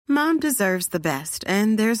Mom deserves the best,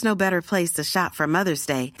 and there's no better place to shop for Mother's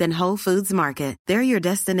Day than Whole Foods Market. They're your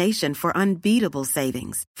destination for unbeatable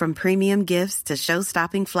savings, from premium gifts to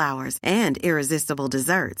show-stopping flowers and irresistible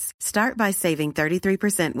desserts. Start by saving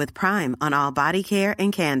 33% with Prime on all body care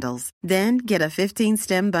and candles. Then get a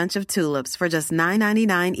 15-stem bunch of tulips for just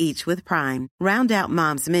 $9.99 each with Prime. Round out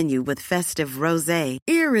Mom's menu with festive rosé,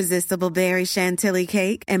 irresistible berry chantilly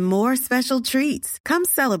cake, and more special treats. Come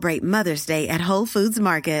celebrate Mother's Day at Whole Foods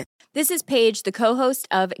Market. This is Paige, the co-host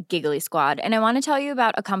of Giggly Squad, and I want to tell you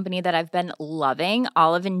about a company that I've been loving,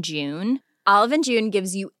 Olive & June. Olive & June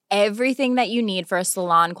gives you everything that you need for a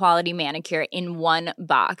salon-quality manicure in one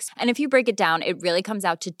box. And if you break it down, it really comes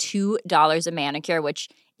out to $2 a manicure, which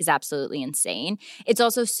is absolutely insane. It's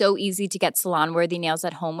also so easy to get salon-worthy nails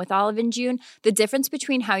at home with Olive & June. The difference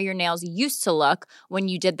between how your nails used to look when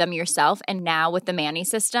you did them yourself and now with the Mani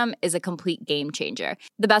system is a complete game changer.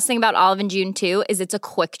 The best thing about Olive & June, too, is it's a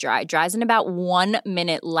quick dry. Dries in about 1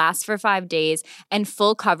 minute, lasts for 5 days, and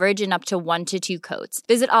full coverage in up to 1 to 2 coats.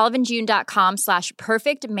 Visit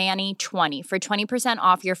oliveandjune.com/perfectmani20 for 20%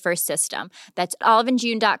 off your first system. That's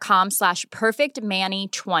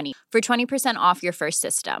oliveandjune.com/perfectmani20 for 20% off your first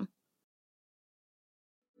system.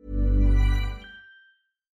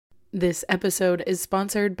 This episode is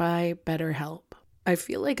sponsored by BetterHelp. I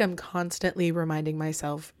feel like I'm constantly reminding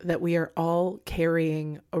myself that we are all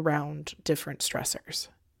carrying around different stressors,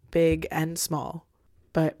 big and small.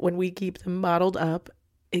 But when we keep them bottled up,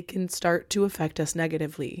 it can start to affect us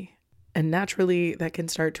negatively. And naturally, that can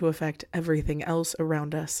start to affect everything else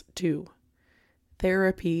around us too.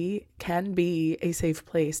 Therapy can be a safe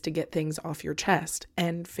place to get things off your chest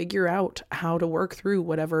and figure out how to work through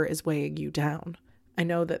whatever is weighing you down. I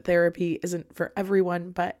know that therapy isn't for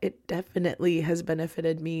everyone, but it definitely has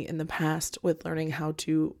benefited me in the past with learning how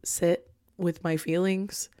to sit with my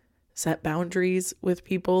feelings, set boundaries with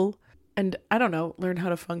people, and learn how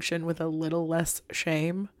to function with a little less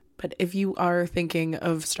shame. But if you are thinking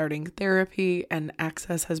of starting therapy and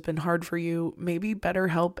access has been hard for you, maybe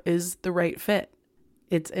BetterHelp is the right fit.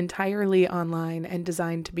 It's entirely online and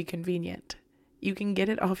designed to be convenient. You can get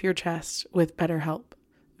it off your chest with BetterHelp.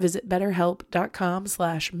 Visit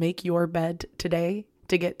betterhelp.com/makeyourbed today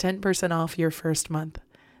to get 10% off your first month.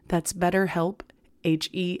 That's BetterHelp,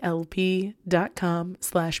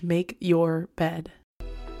 HELP.com/makeyourbed.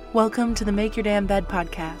 Welcome to the Make Your Damn Bed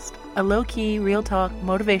podcast, a low-key, real-talk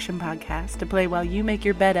motivation podcast to play while you make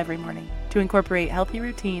your bed every morning to incorporate healthy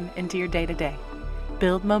routine into your day-to-day.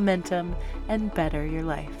 Build momentum and better your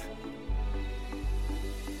life.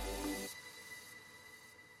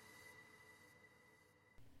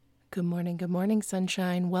 Good morning,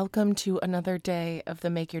 sunshine. Welcome to another day of the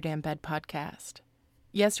Make Your Damn Bed podcast.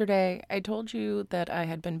 Yesterday, I told you that I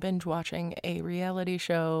had been binge watching a reality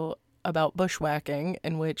show about bushwhacking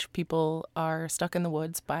in which people are stuck in the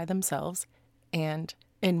woods by themselves. And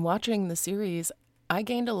in watching the series, I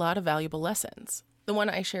gained a lot of valuable lessons. The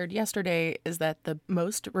one I shared yesterday is that the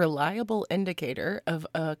most reliable indicator of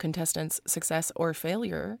a contestant's success or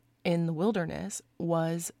failure in the wilderness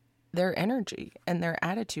was their energy and their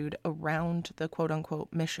attitude around the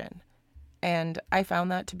quote-unquote mission. And I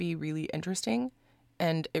found that to be really interesting,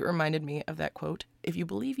 and it reminded me of that quote, if you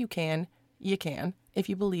believe you can, you can. If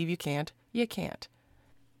you believe you can't, you can't.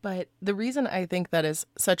 But the reason I think that is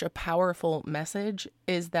such a powerful message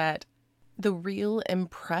is that the real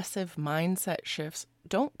impressive mindset shifts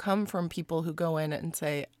don't come from people who go in and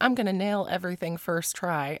say, I'm going to nail everything first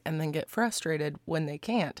try and then get frustrated when they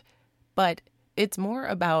can't. But it's more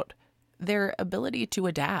about their ability to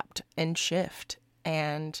adapt and shift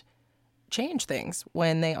and change things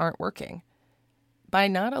when they aren't working. By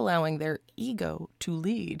not allowing their ego to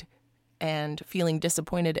lead and feeling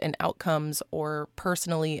disappointed in outcomes or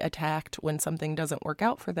personally attacked when something doesn't work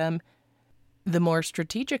out for them, the more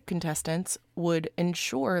strategic contestants would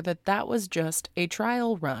ensure that that was just a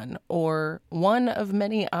trial run or one of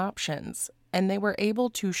many options, and they were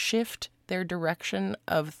able to shift their direction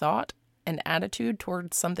of thought and attitude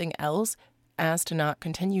towards something else as to not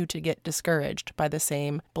continue to get discouraged by the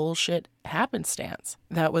same bullshit happenstance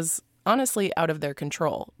that was honestly out of their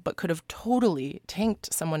control, but could have totally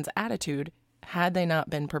tanked someone's attitude had they not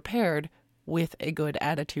been prepared with a good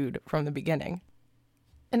attitude from the beginning.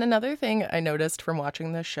 And another thing I noticed from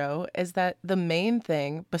watching this show is that the main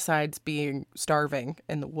thing, besides being starving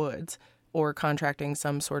in the woods or contracting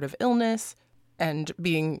some sort of illness and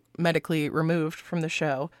being medically removed from the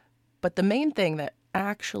show, but the main thing that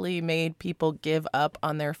actually made people give up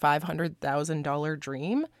on their $500,000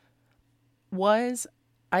 dream was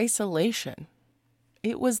isolation.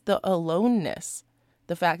 It was the aloneness,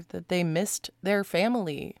 the fact that they missed their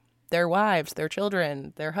family their wives, their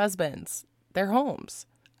children, their husbands, their homes.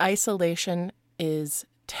 Isolation is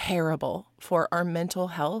terrible for our mental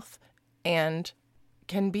health and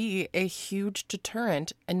can be a huge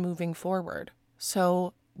deterrent in moving forward.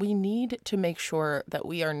 So we need to make sure that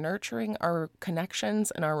we are nurturing our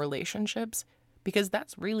connections and our relationships, because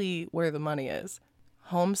that's really where the money is.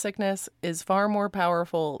 Homesickness is far more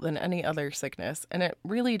powerful than any other sickness, and it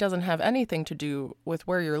really doesn't have anything to do with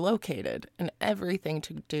where you're located and everything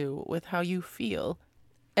to do with how you feel.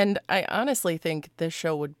 And I honestly think this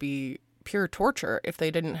show would be pure torture if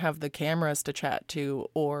they didn't have the cameras to chat to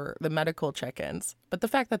or the medical check-ins. But the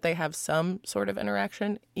fact that they have some sort of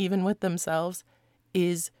interaction, even with themselves,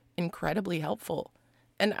 is incredibly helpful.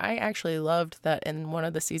 And I actually loved that in one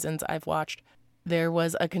of the seasons I've watched, there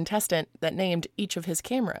was a contestant that named each of his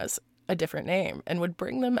cameras a different name and would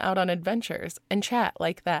bring them out on adventures and chat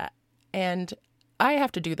like that. And I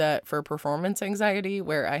have to do that for performance anxiety,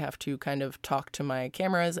 where I have to kind of talk to my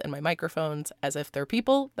cameras and my microphones as if they're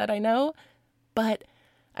people that I know. But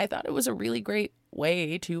I thought it was a really great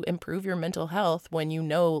way to improve your mental health when you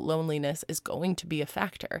know loneliness is going to be a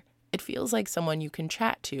factor. It feels like someone you can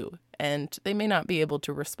chat to, and they may not be able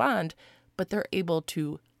to respond, but they're able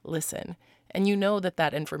to listen. And you know that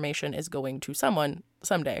that information is going to someone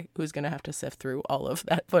someday who's going to have to sift through all of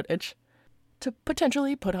that footage to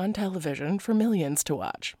potentially put on television for millions to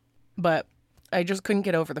watch. But I just couldn't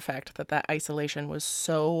get over the fact that that isolation was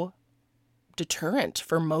so deterrent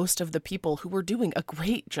for most of the people who were doing a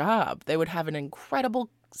great job. They would have an incredible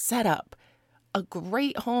setup, a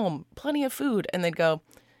great home, plenty of food, and they'd go,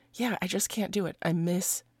 yeah, I just can't do it. I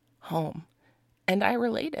miss home. And I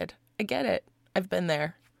related. I get it. I've been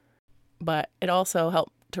there. But it also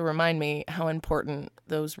helped to remind me how important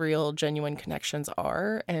those real, genuine connections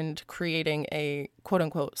are, and creating a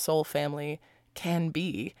quote-unquote soul family can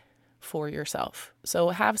be for yourself. So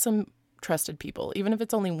have some trusted people, even if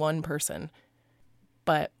it's only one person.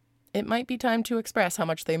 But it might be time to express how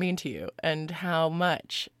much they mean to you and how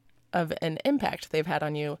much of an impact they've had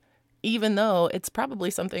on you, even though it's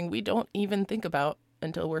probably something we don't even think about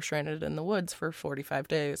until we're stranded in the woods for 45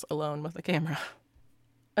 days alone with a camera.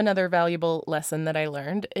 Another valuable lesson that I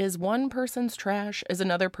learned is one person's trash is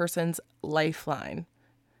another person's lifeline.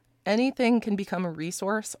 Anything can become a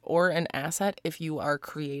resource or an asset if you are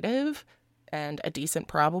creative and a decent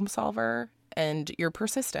problem solver and you're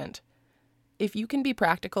persistent. If you can be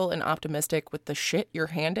practical and optimistic with the shit you're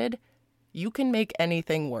handed, you can make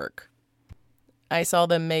anything work. I saw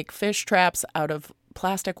them make fish traps out of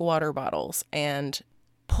plastic water bottles and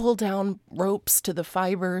pull down ropes to the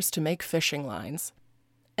fibers to make fishing lines.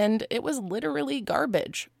 And it was literally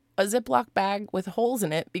garbage. A Ziploc bag with holes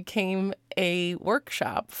in it became a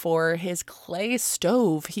workshop for his clay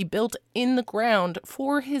stove he built in the ground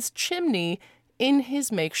for his chimney in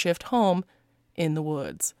his makeshift home in the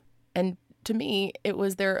woods. And to me, it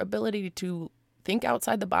was their ability to think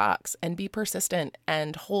outside the box and be persistent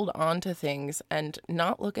and hold on to things and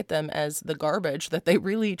not look at them as the garbage that they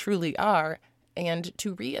really truly are, and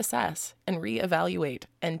to reassess and reevaluate,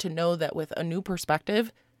 and to know that with a new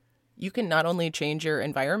perspective, you can not only change your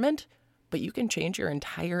environment, but you can change your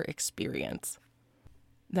entire experience.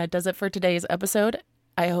 That does it for today's episode.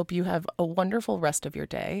 I hope you have a wonderful rest of your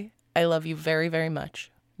day. I love you very, very much.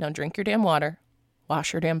 Now drink your damn water,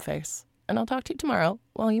 wash your damn face, and I'll talk to you tomorrow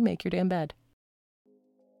while you make your damn bed.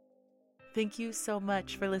 Thank you so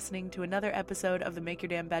much for listening to another episode of the Make Your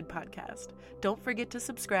Damn Bed podcast. Don't forget to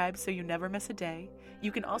subscribe so you never miss a day.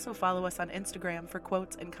 You can also follow us on Instagram for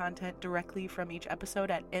quotes and content directly from each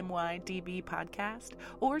episode at MYDB Podcast,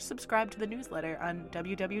 or subscribe to the newsletter on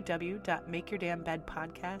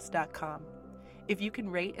www.makeyourdamnbedpodcast.com. If you can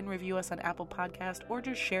rate and review us on Apple Podcast, or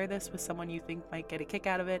just share this with someone you think might get a kick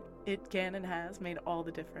out of it, it can and has made all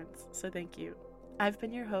the difference. So thank you. I've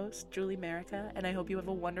been your host, Julie Merica, and I hope you have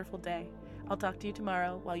a wonderful day. I'll talk to you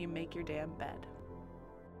tomorrow while you make your damn bed.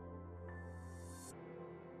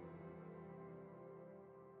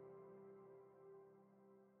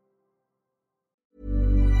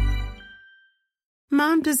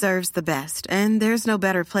 Mom deserves the best, and there's no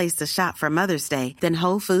better place to shop for Mother's Day than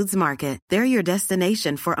Whole Foods Market. They're your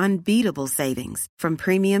destination for unbeatable savings, from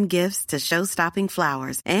premium gifts to show-stopping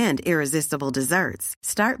flowers and irresistible desserts.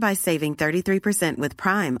 Start by saving 33% with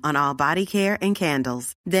Prime on all body care and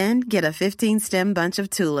candles. Then get a 15-stem bunch of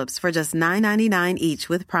tulips for just $9.99 each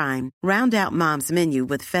with Prime. Round out Mom's menu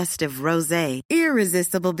with festive rosé,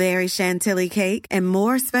 irresistible berry chantilly cake, and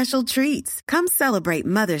more special treats. Come celebrate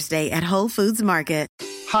Mother's Day at Whole Foods Market.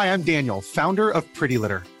 Hi, I'm Daniel, founder of Pretty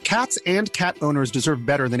Litter. Cats and cat owners deserve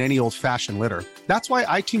better than any old-fashioned litter. That's why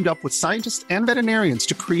I teamed up with scientists and veterinarians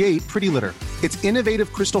to create Pretty Litter. Its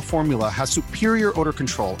innovative crystal formula has superior odor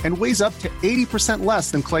control and weighs up to 80%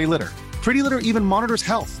 less than clay litter. Pretty Litter even monitors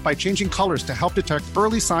health by changing colors to help detect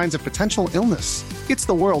early signs of potential illness. It's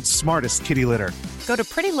the world's smartest kitty litter. Go to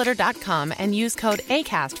prettylitter.com and use code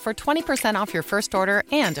ACAST for 20% off your first order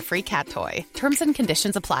and a free cat toy. Terms and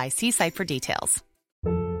conditions apply. See site for details.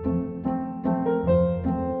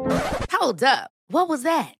 Hold up. What was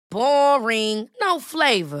that? Boring. No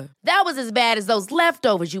flavor. That was as bad as those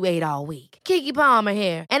leftovers you ate all week. Keke Palmer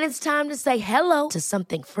here, and it's time to say hello to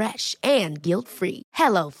something fresh and guilt-free.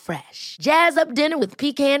 HelloFresh. Jazz up dinner with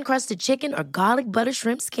pecan-crusted chicken or garlic butter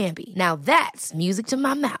shrimp scampi. Now that's music to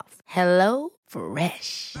my mouth.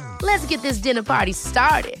 HelloFresh. Let's get this dinner party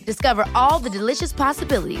started. Discover all the delicious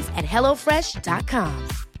possibilities at HelloFresh.com.